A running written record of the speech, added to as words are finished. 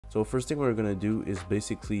So first thing we're gonna do is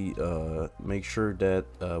basically make sure that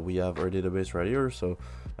we have our database right here. So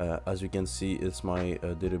as you can see, it's my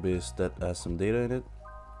database that has some data in it.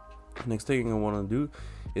 Next thing I want to do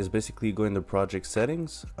is basically go in the project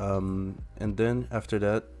settings, and then after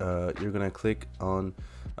that you're gonna click on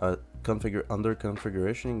under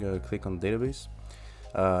configuration. You're gonna click on database,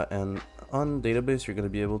 and on database you're gonna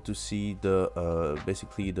be able to see the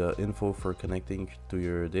basically the info for connecting to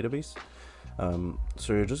your database.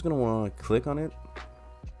 So you're just gonna want to click on it,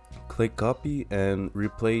 click copy, and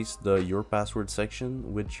replace the your password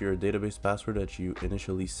section with your database password that you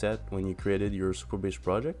initially set when you created your Supabase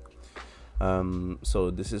project.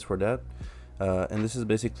 So this is for that, and this is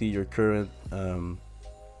basically your current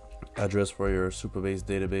address for your Supabase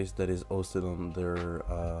database that is hosted on their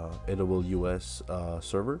AWS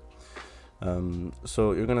server.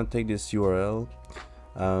 So you're gonna take this URL,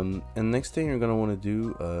 and next thing you're gonna want to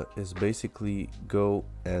do is basically go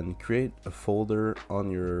and create a folder on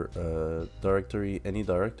your directory, any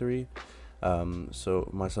directory. So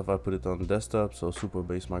myself, I put it on desktop, so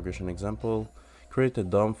Supabase migration example. Create a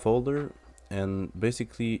dump folder and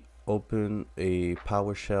basically open a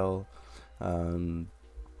PowerShell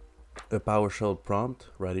prompt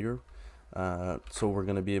right here. So we're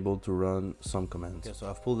gonna be able to run some commands. Okay, so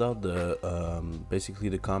I've pulled out the basically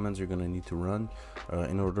the commands you're gonna need to run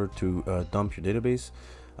in order to dump your database,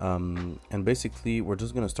 and basically we're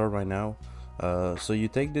just gonna start right now. So you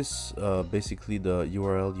take this basically the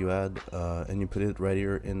URL you had and you put it right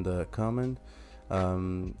here in the command,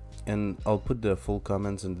 and I'll put the full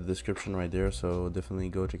comments in the description right there, so definitely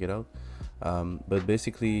go check it out. But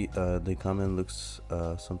basically the command looks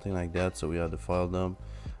something like that. So we have the file dump,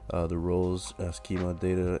 the roles, schema,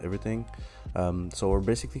 data, everything. So we're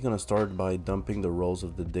basically gonna start by dumping the roles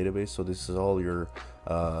of the database. So this is all your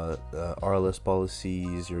RLS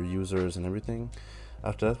policies, your users, and everything.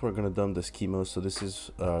 After that, we're gonna dump the schema. So this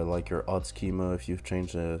is like your auth schema if you've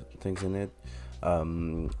changed things in it.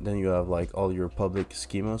 Then you have like all your public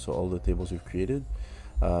schema, so all the tables you've created.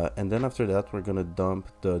 And then after that, we're gonna dump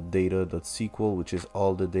the data.sql, which is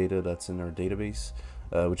all the data that's in our database,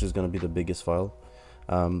 which is gonna be the biggest file.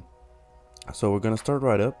 So we're gonna start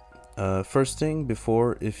right up. First thing,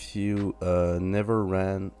 before, if you never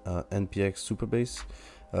ran npx Supabase,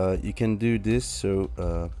 you can do this. So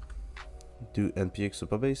do npx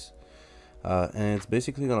Supabase, and it's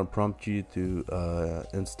basically gonna prompt you to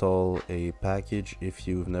install a package if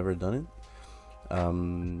you've never done it.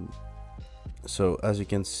 So as you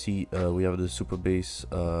can see, we have the Supabase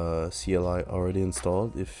CLI already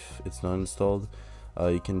installed. If it's not installed,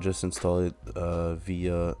 you can just install it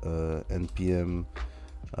via npm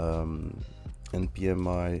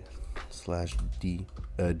npmi/g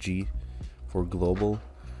for global,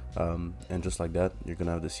 and just like that you're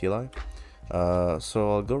gonna have the CLI.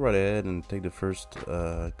 So I'll go right ahead and take the first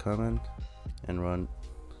command and run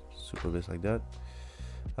Supabase like that.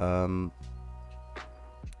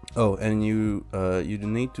 Oh, and you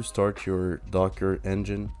need to start your Docker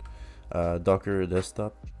engine, Docker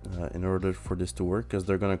desktop, in order for this to work, because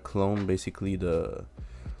they're gonna clone basically the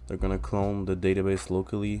database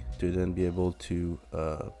locally to then be able to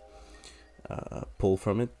pull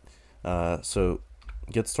from it. So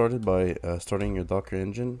get started by starting your Docker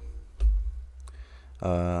engine,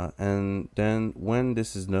 and then when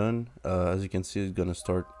this is done, as you can see, it's gonna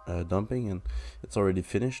start dumping, and it's already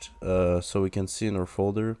finished. So we can see in our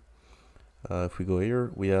folder, if we go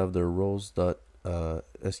here, we have the roles.sql.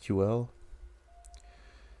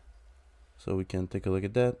 So we can take a look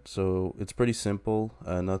at that. So it's pretty simple,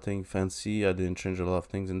 nothing fancy. I didn't change a lot of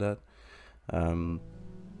things in that.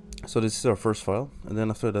 So this is our first file, and then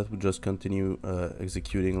after that we just continue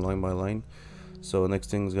executing line by line. So next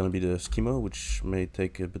thing is going to be the schema, which may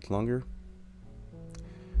take a bit longer.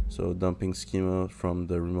 So dumping schema from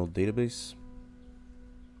the remote database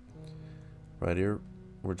right here.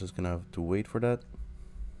 We're just gonna have to wait for that,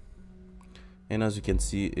 and as you can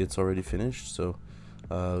see, it's already finished. So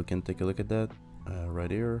we can take a look at that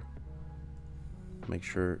right here, make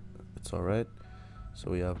sure it's all right.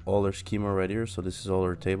 So we have all our schema right here. So this is all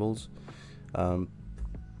our tables, and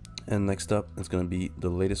next up it's gonna be the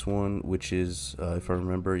latest one, which is if I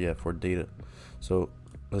remember, yeah, for data. So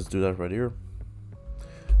let's do that right here.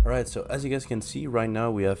 Alright, so as you guys can see right now,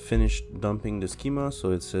 we have finished dumping the schema. So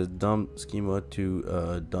it says dump schema to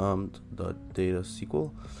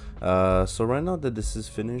dump.data.sql. So right now that this is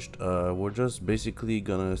finished, we're just basically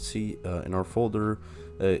gonna see in our folder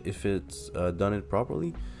if it's done it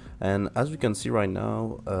properly. And as we can see right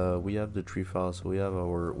now, we have the three files. So we have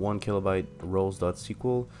our 1 kilobyte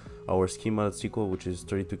roles.sql, our schema.sql, which is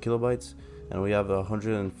 32 kilobytes, and we have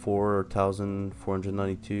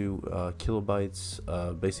 104,492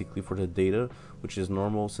 kilobytes basically for the data, which is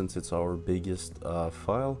normal since it's our biggest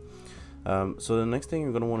file. So the next thing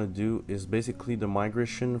you're going to want to do is basically the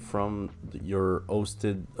migration from your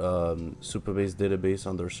hosted Supabase database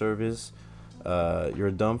on their service.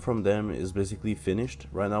 Your dump from them is basically finished.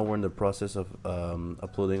 Right now we're in the process of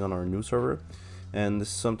uploading on our new server, and this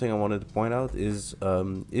is something I wanted to point out is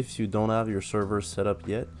if you don't have your server set up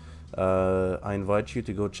yet, I invite you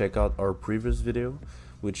to go check out our previous video,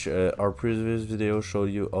 which our previous video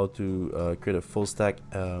showed you how to create a full stack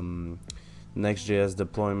Next.js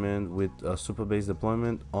deployment with Supabase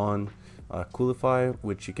deployment on Coolify,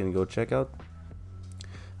 which you can go check out.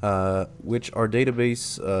 Which our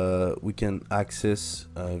database we can access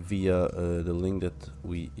via the link that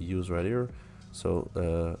we use right here. So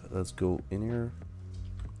let's go in here,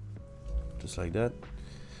 just like that.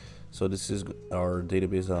 So this is our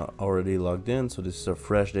database already logged in. So this is a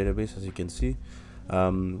fresh database, as you can see.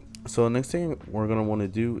 So next thing we're gonna want to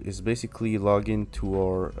do is basically log into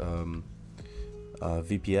our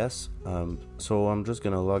VPS. So I'm just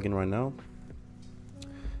gonna log in right now,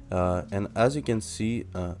 and as you can see,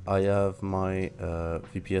 I have my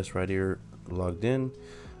VPS right here logged in,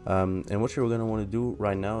 and what you're gonna want to do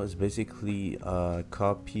right now is basically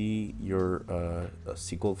copy your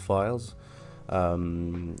SQL files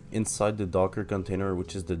inside the Docker container,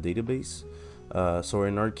 which is the database. So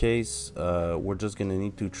in our case, we're just gonna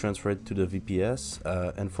need to transfer it to the VPS,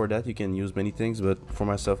 and for that you can use many things, but for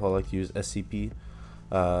myself I like to use SCP,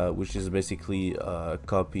 which is basically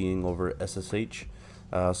copying over SSH.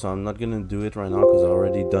 So I'm not gonna do it right now because I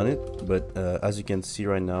already done it, but as you can see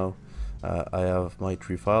right now, I have my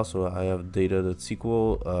three files. So I have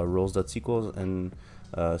data.sql, roles.sql, and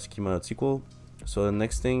schema.sql. So the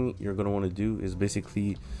next thing you're gonna want to do is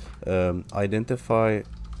basically identify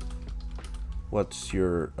what's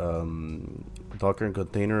your Docker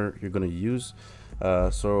container you're gonna use.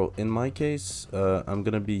 So in my case, I'm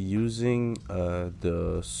gonna be using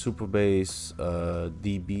the Supabase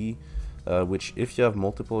DB, which if you have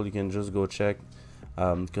multiple, you can just go check,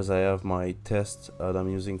 because I have my test that I'm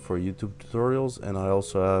using for YouTube tutorials, and I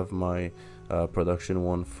also have my production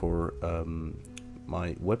one for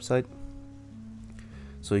my website.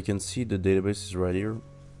 So you can see the database is right here,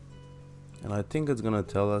 and I think it's gonna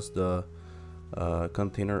tell us the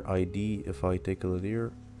container ID if I take a look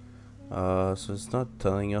here. So it's not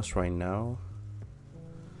telling us right now.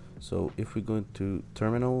 So if we go into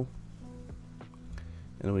terminal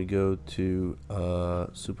and we go to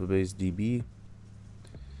Supabase DB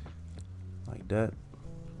like that,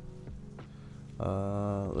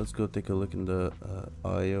 let's go take a look in the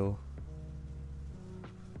IO.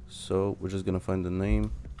 So we're just gonna find the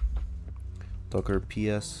name Docker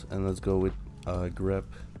PS, and let's go with grep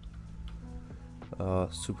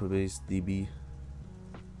Supabase DB.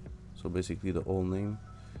 So basically the old name,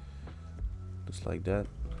 just like that.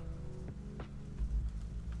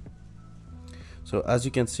 So as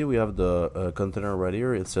you can see, we have the container right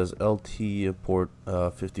here. It says LT port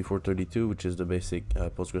 5432, which is the basic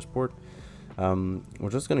Postgres port. We're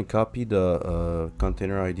just gonna copy the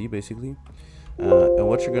container ID basically, and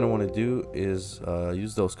what you're gonna want to do is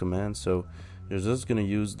use those commands. So you're just gonna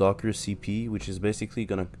use docker cp, which is basically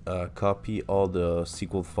gonna copy all the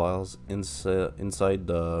SQL files inside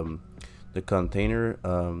the container.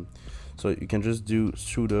 So you can just do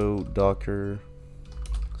sudo docker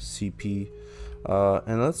cp,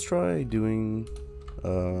 and let's try doing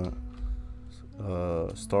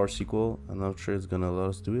star SQL. I'm not sure it's gonna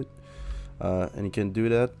let us do it, and you can do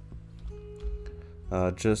that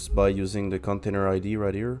just by using the container ID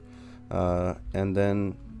right here, and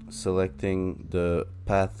then selecting the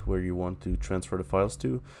path where you want to transfer the files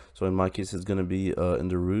to. So in my case it's gonna be in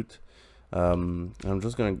the root. I'm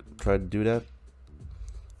just gonna try to do that.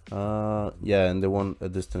 Yeah, and they want a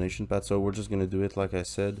destination path, so we're just gonna do it like I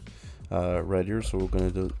said right here. So we're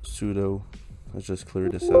gonna do sudo, let's just clear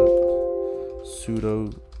this out,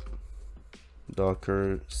 sudo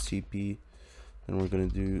docker cp, and we're gonna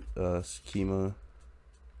do schema.sql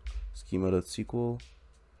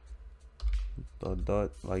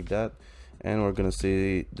dot like that, and we're gonna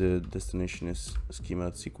say the destination is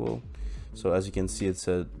schema.sql. So as you can see, it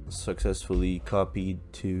said successfully copied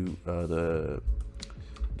to the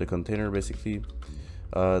container basically.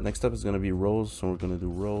 Next up is gonna be roles, so we're gonna do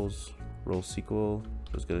roles SQL.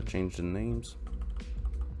 Just gonna change the names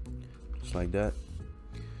just like that.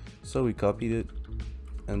 So we copied it,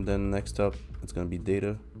 and then next up it's gonna be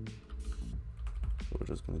data. So we're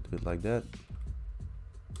just gonna do it like that.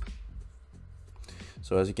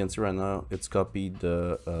 So as you can see right now, it's copied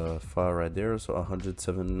the file right there, so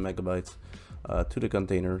 107 megabytes. to the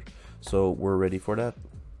container. So we're ready for that.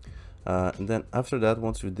 And then after that,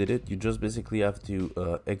 once you did it, you just basically have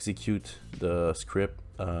to execute the script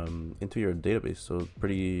into your database. So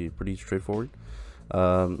pretty straightforward.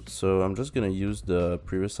 So I'm just gonna use the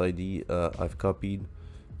previous ID I've copied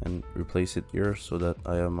and replace it here so that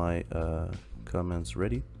I have my comments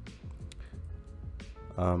ready.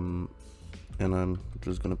 And I'm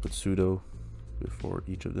just gonna put sudo before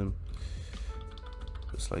each of them,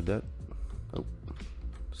 just like that. Oh,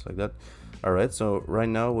 just like that. All right, so right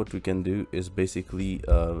now what we can do is basically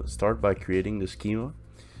start by creating the schema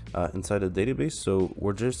inside the database. So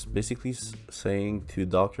we're just basically saying to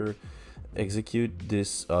Docker, execute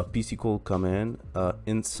this psql command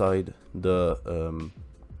inside the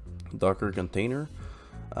Docker container,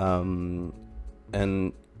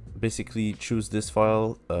 and basically choose this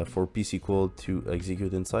file for psql to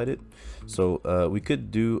execute inside it. So we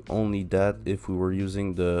could do only that if we were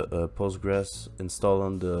using the Postgres install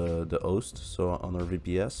on the host, so on our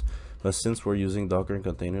VPS. But since we're using Docker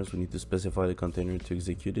containers, we need to specify the container to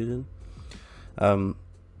execute it in.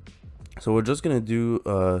 So we're just gonna do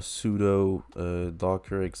sudo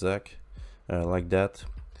docker exec like that,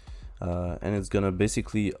 and it's gonna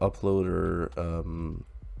basically upload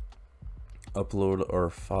our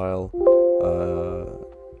file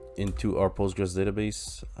into our Postgres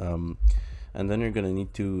database, and then you're gonna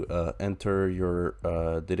need to enter your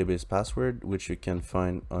database password, which you can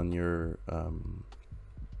find on your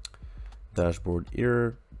dashboard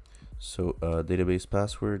here. So database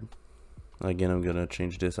password. Again, I'm gonna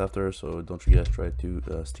change this after, so don't you guys try to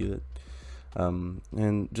steal it.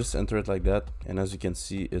 And just enter it like that, and as you can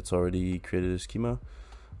see, it's already created a schema.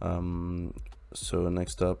 So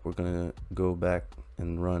next up, we're gonna go back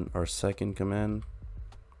and run our second command,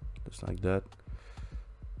 just like that.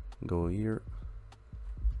 Go here.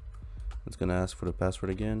 It's gonna ask for the password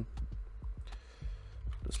again,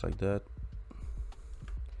 just like that.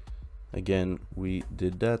 Again, we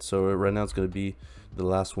did that. So right now it's gonna be the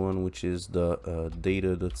last one, which is the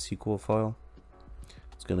data.sql file.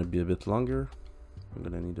 It's gonna be a bit longer. I'm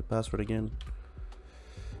gonna need the password again,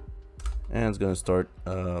 and it's gonna start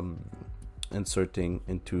inserting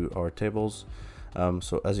into our tables.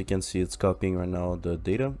 So as you can see, it's copying right now the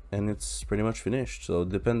data, and it's pretty much finished. So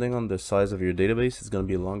depending on the size of your database, it's going to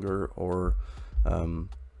be longer or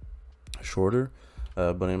shorter,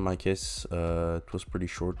 but in my case it was pretty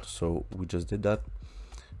short, so we just did that.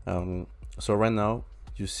 So right now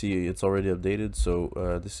you see it's already updated.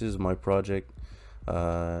 So this is my project,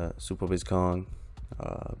 Supabase Kong,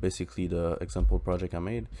 basically the example project I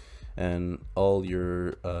made, and all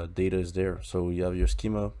your data is there. So you have your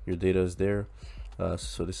schema, your data is there.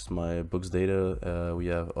 So this is my books data. We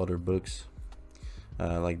have other books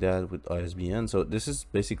like that with ISBN. So this is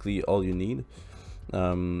basically all you need.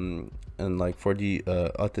 And like for the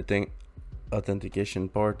authentication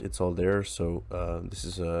part, it's all there. So this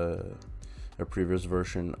is a previous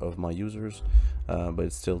version of my users, but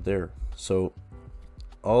it's still there. So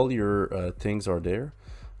all your things are there.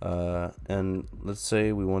 And let's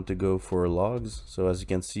say we want to go for logs. So as you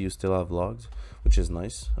can see, you still have logs, which is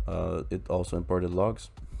nice. It also imported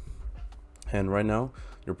logs, and right now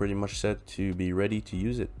you're pretty much set to be ready to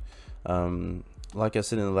use it. Like I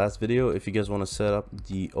said in the last video, if you guys want to set up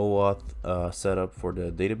the OAuth setup for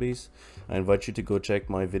the database, I invite you to go check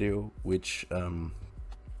my video, which I'm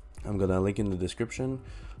gonna link in the description,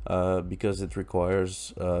 because it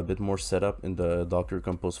requires a bit more setup in the Docker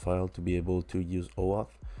Compose file to be able to use OAuth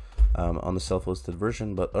on the self-hosted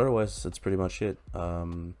version. But otherwise, it's pretty much it.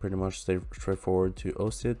 Pretty much straightforward to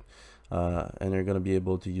host it, and you're gonna be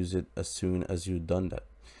able to use it as soon as you've done that.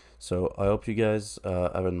 So I hope you guys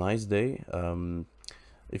have a nice day.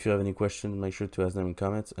 If you have any questions, make sure to ask them in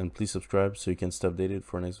comments, and please subscribe so you can stay updated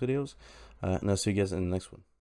for next videos. And I'll see you guys in the next one.